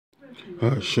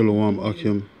Shalom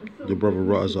Akim, your brother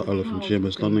Raza Allah from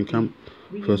GMS London camp.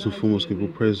 First and foremost, give all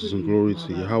praises and glory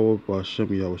to Yahweh, Ba'ashem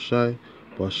Yahushai,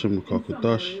 Ba'ashem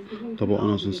Rukakudash, double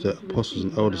honors unto the apostles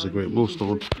and elders of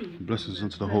GreatMillStone, blessings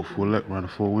unto the hopeful elect around the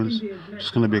four winds.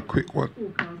 Just going to be a quick one,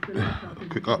 a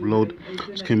quick upload.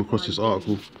 Just came across this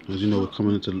article. As you know, we're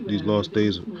coming into these last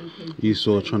days of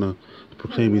Esau trying to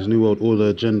proclaim his new world order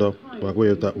agenda by way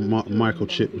of that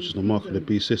microchip, which is the mark of the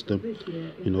beast system,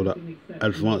 you know, that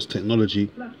advanced technology.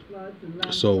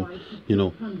 So, you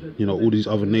know, all these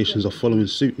other nations are following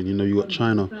suit, and you know, you got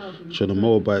China, which are the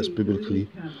Moabites biblically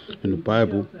in the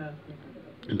Bible.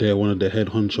 They're one of the head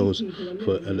honchos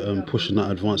for pushing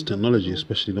that advanced technology,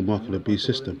 especially the mark of the beast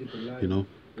system, you know.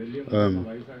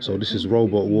 So this is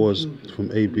Robot Wars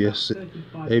from ABS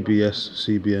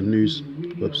CBN News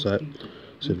website.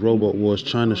 It said Robot Wars,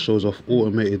 China shows off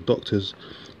automated doctors,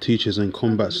 teachers and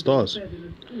combat stars.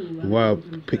 And why I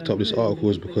picked up this article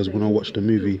is because when I watched a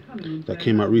movie that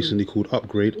came out recently called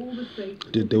Upgrade,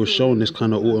 they were showing this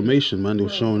kind of automation, man. They were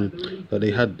showing that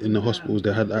they had in the hospitals,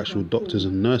 they had actual doctors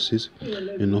and nurses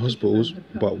in the hospitals,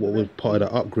 but what was part of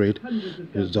that upgrade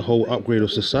is the whole upgrade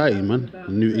of society, man.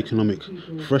 A new economic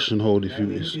threshold,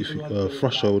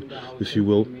 threshold, if you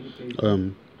will,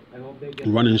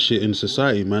 running shit in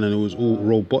society, man, and it was all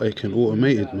robotic and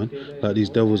automated, man, like these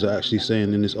devils are actually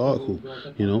saying in this article,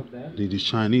 you know, these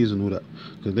Chinese and all that,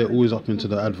 because they're always up into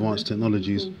the advanced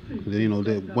technologies. They, you know,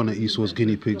 they're one of Esau's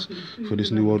guinea pigs for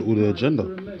this new world order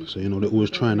agenda. So, you know, they're always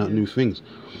trying out new things,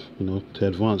 you know, to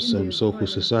advance so-called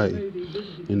society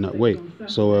in that way.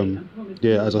 So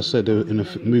yeah, as I said, in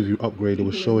a movie Upgrade, it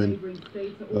was showing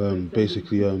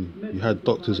basically you had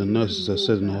doctors and nurses, as I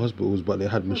said, in the hospitals, but they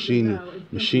had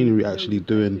machinery actually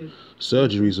doing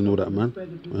surgeries and all that, man,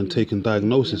 and taking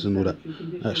diagnosis and all that.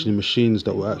 Actually machines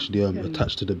that were actually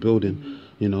attached to the building,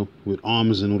 you know, with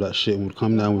arms and all that shit, and would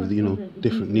come down with, you know,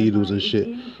 different needles and shit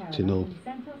to, you know,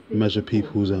 measure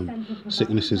people's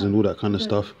sicknesses and all that kind of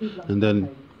stuff. And then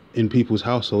in people's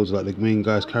households, like the main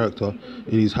guy's character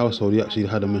in his household, he actually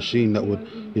had a machine that would,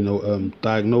 you know,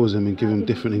 diagnose him and give him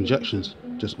different injections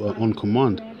just on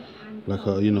command, like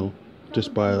you know,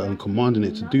 just by commanding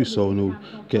it to do so, and it'll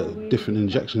get different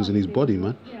injections in his body,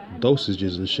 man,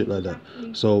 dosages and shit like that.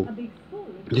 So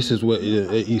this is what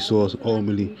Esau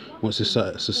ultimately wants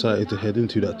society to head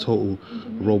into, that total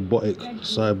robotic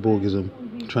cyborgism,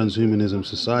 transhumanism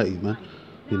society, man.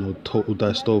 You know, total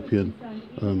dystopian,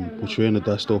 which we're in a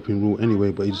dystopian rule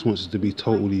anyway, but he just wants it to be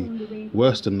totally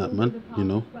worse than that, man, you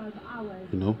know.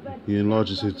 You know, he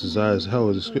enlarges his desires hell,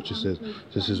 as the scripture says.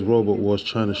 This is Robot Wars,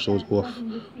 China shows off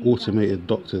automated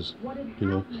doctors, you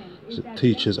know,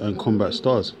 teachers and combat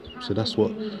stars. So that's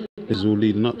what this is all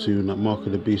leading up to in that mark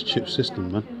of the beast chip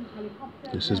system, man.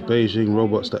 It says Beijing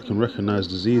robots that can recognize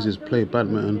diseases, play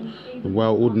badminton and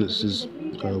wow audiences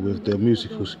with their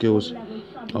musical skills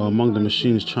are among the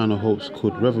machines China hopes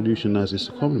could revolutionize its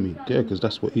economy. Yeah, because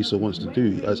that's what Esau wants to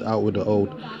do. As out with the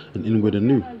old and in with the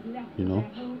new, you know.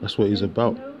 That's what he's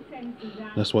about.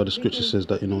 That's why the scripture says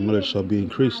that, you know, knowledge shall be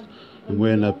increased. And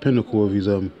we're in the pinnacle of his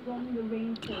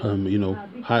you know,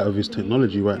 height of his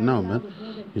technology right now, man.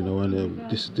 You know, and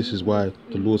this is why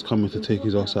the Lord's coming to take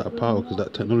his ass out of power, because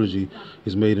that technology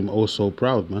has made him oh so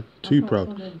proud, man. Too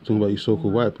proud. Talking about you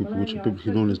so-called white people, which are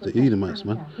biblically known as the Edomites,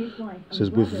 man. It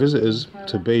says, with visitors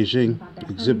to Beijing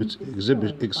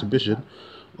exhibition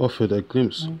offered a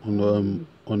glimpse on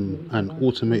an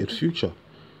automated future.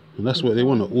 And that's what they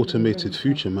want, an automated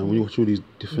future, man. When you watch all these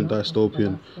different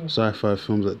dystopian sci-fi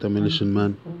films like Demolition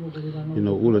Man, you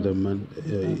know, all of them, man,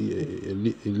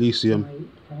 Elysium,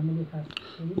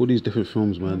 all these different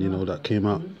films, man, you know, that came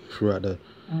out throughout the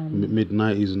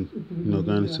mid-90s and, you know,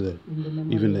 going into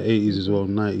even the 80s as well,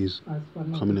 90s,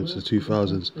 coming into the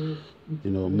 2000s.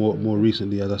 You know, more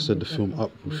recently, as I said, the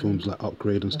films like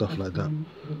Upgrade and stuff like that.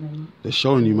 They're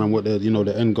showing you, man, what their, you know,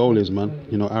 the end goal is, man.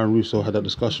 You know, Aaron Russo had that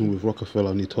discussion with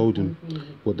Rockefeller, and he told him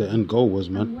what the end goal was,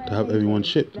 man, to have everyone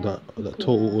chipped, that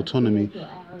total autonomy,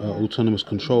 autonomous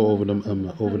control over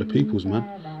them, over the peoples, man.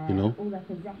 You know,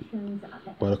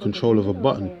 by the control of a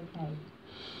button.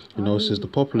 You know, it says the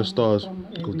popular stars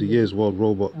of the year's World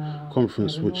Robot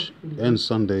Conference, which ends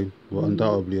Sunday, were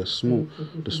undoubtedly the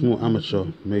small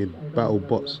amateur-made battle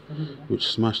bots, which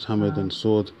smashed, hammered, and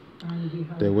sawed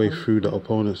their way through the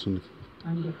opponents and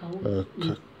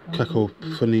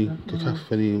cacophony,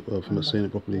 if I'm not saying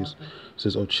it properly. It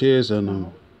says, oh, cheers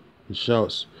and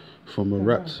shouts from a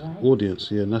rapt audience.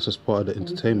 Yeah, and that's just part of the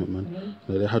entertainment, man.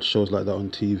 You know, they had shows like that on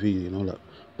TV, you know, like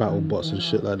battle bots and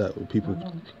shit like that, where people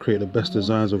create the best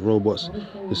designs of robots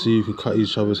to see who can cut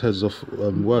each other's heads off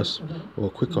worse or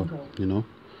quicker, you know.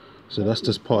 So that's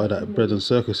just part of that bread and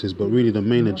circuses. But really the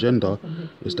main agenda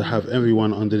is to have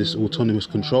everyone under this autonomous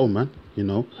control, man, you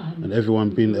know, and everyone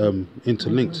being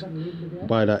interlinked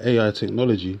by that AI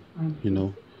technology, you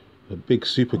know, a big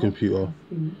supercomputer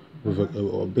with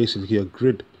or basically a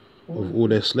grid of all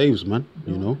their slaves, man,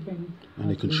 you know, and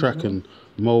they can track and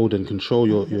mold and control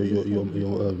your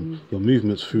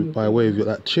movements through by way of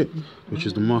that chip, which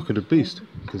is the mark of the beast,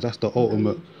 because that's the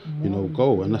ultimate, you know,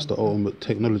 goal, and that's the ultimate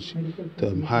technology,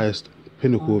 the highest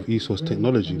pinnacle of ESO's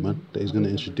technology, man, that he's going to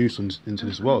introduce into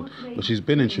this world, which he's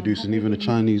been introducing. Even the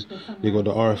Chinese, they got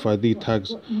the RFID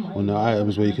tags on their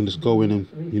items where you can just go in and,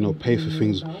 you know, pay for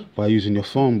things by using your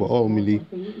phone. But ultimately,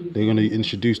 they're going to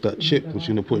introduce that chip, which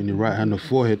you're going to put in your right hand or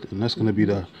forehead, and that's going to be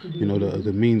the, you know,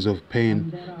 the means of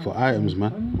paying for items,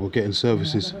 man, or getting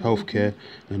services, healthcare,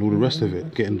 and all the rest of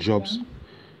it, getting jobs.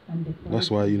 That's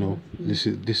why, you know, this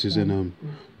is in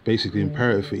basically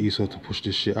imperative for ESO to push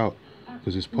this shit out,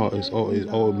 because it's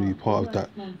ultimately part of that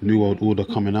new world order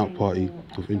coming out party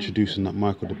of introducing that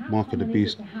mark of the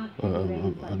beast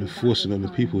and enforcing it on the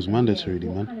peoples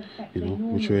mandatorily, man, you know,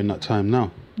 which we're in that time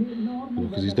now,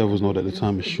 because these devils know that the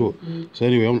time is short. So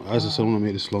anyway, as I said, I want to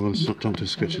make this long. I'll just jump to the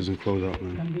scriptures and close out,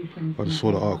 man. I just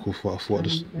saw the article, I thought I'd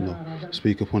just, you know,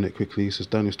 speak upon it quickly. It says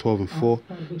Daniel 12:4.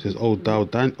 It says, O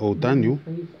Daniel,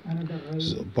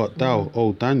 says, but thou,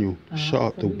 O Daniel, shut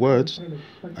up the words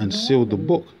and seal the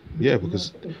book. Yeah,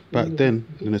 because back then,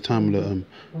 in the time of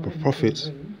the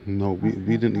prophets, you know,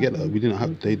 we didn't get that. We didn't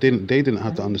have. They didn't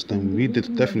have the understanding. We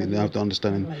definitely didn't have the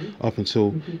understanding up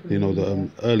until, you know, the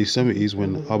early 70s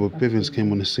when Abba Bivens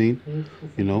came on the scene,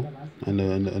 you know,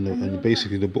 and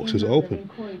basically the books was open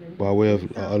by way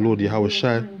of our Lord Yahweh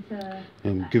Shai,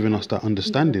 giving us that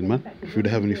understanding, man, through the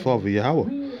Heavenly Father Yahweh.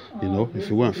 You know, if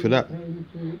it weren't for that,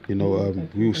 you know,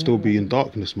 we will still be in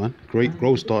darkness, man. Great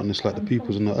gross darkness, like the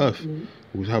peoples on the earth.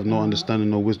 We have no understanding,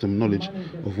 no wisdom, knowledge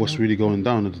of what's really going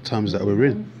down at the times that we're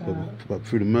in. But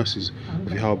through the mercies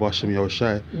of Yahweh Hashem Yahweh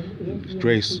Shai,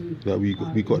 grace, that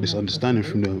we got this understanding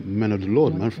from the men of the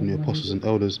Lord, man, from the apostles and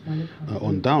elders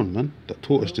on down, man, that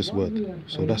taught us this word.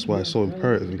 So that's why it's so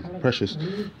imperative and precious,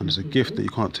 and it's a gift that you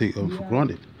can't take for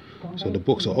granted. So the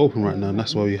books are open right now, and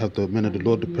that's why we have the men of the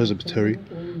Lord, the presbytery,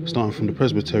 starting from the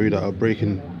presbytery, that are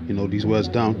breaking, you know, these words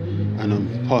down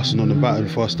and passing on the baton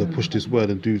for us to push this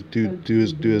word and do as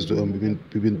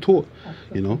we've been taught,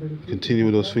 you know, continue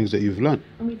with those things that you've learnt,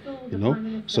 you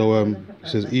know. So it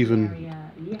says even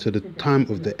to the time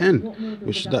of the end,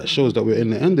 which that shows that we're in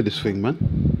the end of this thing, man,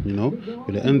 you know,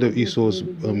 with the end of Esau's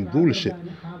rulership.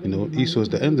 You know, Esau is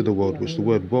the end of the world, which the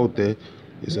word world there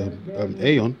is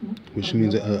aeon, which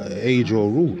means age or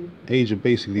rule. Age is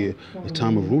basically a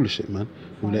time of rulership, man.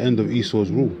 From the end of Esau's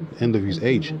rule, end of his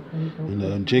age,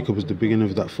 and Jacob is the beginning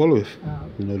of that followeth.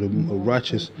 You know, the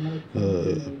righteous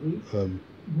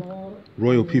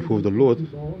royal people of the Lord,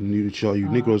 which are you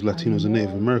Negroes, Latinos, and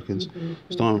Native Americans,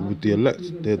 starting with the elect.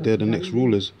 They're the next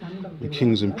rulers, the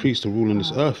kings and priests to rule on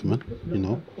this earth, man. You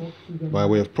know, by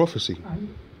way of prophecy.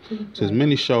 It says,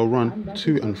 many shall run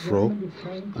to and fro,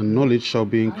 and knowledge shall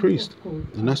be increased.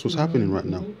 And that's what's happening right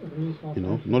now. You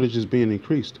know, knowledge is being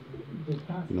increased.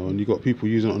 You know, and you got people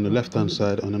using it on the left-hand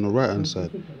side and on the right-hand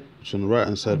side, which on the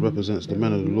right-hand side represents the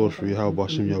men of the Lord through Yahweh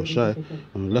Hashem Yahweh Shai.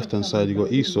 On the left-hand side, you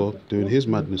got Esau doing his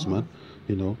madness, man.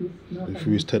 You know, and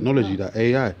through his technology, that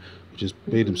AI, which has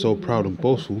made him so proud and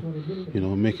boastful, you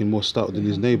know, making more stout than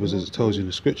his neighbors, as it tells you in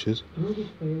the scriptures,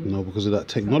 you know, because of that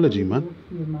technology, man.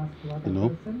 You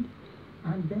know,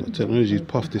 the technology has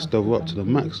puffed this devil up to the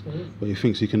max, but he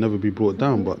thinks he can never be brought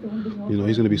down. But, you know,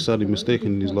 he's going to be sadly mistaken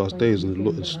in these last days. And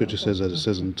the scripture says, as it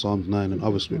says in Psalms 9 and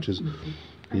other scriptures,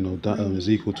 you know, that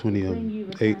Ezekiel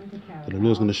 28, that the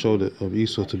Lord's going to show that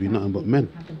Esau to be nothing but men,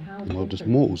 you know, just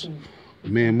mortals,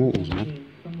 mere mortals, man.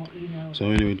 So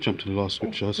anyway, jump to the last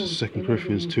scripture. This is 2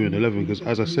 Corinthians 2:11, because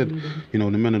as I said, you know,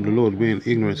 the men of the Lord, we ain't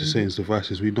ignorant to Satan's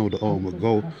devices. We know the ultimate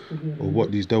goal of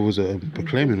what these devils are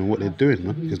proclaiming and what they're doing,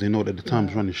 man, because they know that the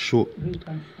time's running short.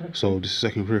 So this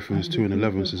is 2 Corinthians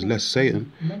 2:11, says, lest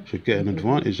Satan should get an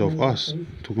advantage of us,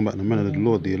 talking about the men of the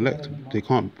Lord, the elect, they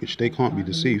can't be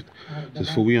deceived. It says,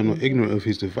 for we are not ignorant of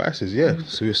his devices. Yeah,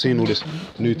 so we're seeing all this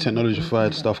new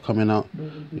technologified stuff coming out,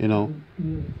 you know,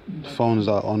 phones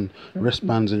are on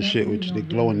wristbands and shit, which they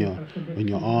glow on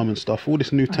your arm and stuff. All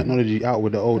this new technology out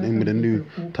with the old in with the new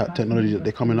type technology that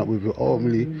they're coming up with.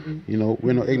 Ultimately, you know,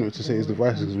 we're not ignorant to say his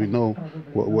devices, because we know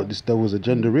what this devil's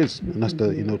agenda is, and that's the,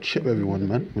 you know, chip everyone,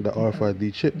 man, with that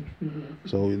RFID chip.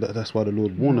 So that's why the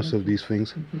Lord warned us of these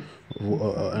things,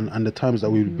 and the times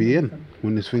that we would be in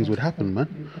when these things would happen,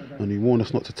 man. And he warned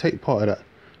us not to take part of that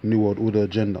New World Order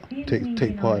agenda.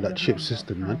 Take part of that chip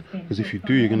system, man. Because if you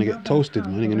do, you're gonna get toasted,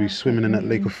 man. You're gonna be swimming in that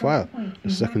lake of fire, the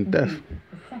second death.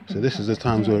 So this is the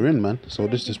times we're in, man. So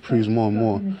this just proves more and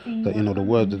more that, you know, the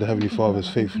word of the Heavenly Father is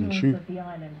faithful and true.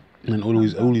 And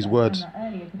all these words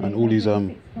and all these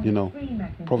you know,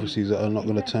 prophecies that are not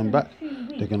going to turn back.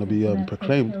 They're going to be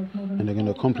proclaimed, and they're going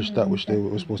to accomplish that which they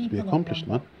were supposed to be accomplished,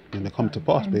 man. And they come to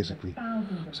pass, basically.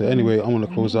 So anyway, I'm going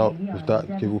to close out with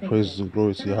that. Give all praises and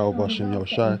glory to Yahweh Bashem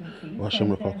Yahushai,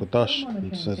 Bashem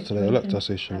Rakakadash, and to the elect I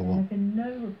say Shalom.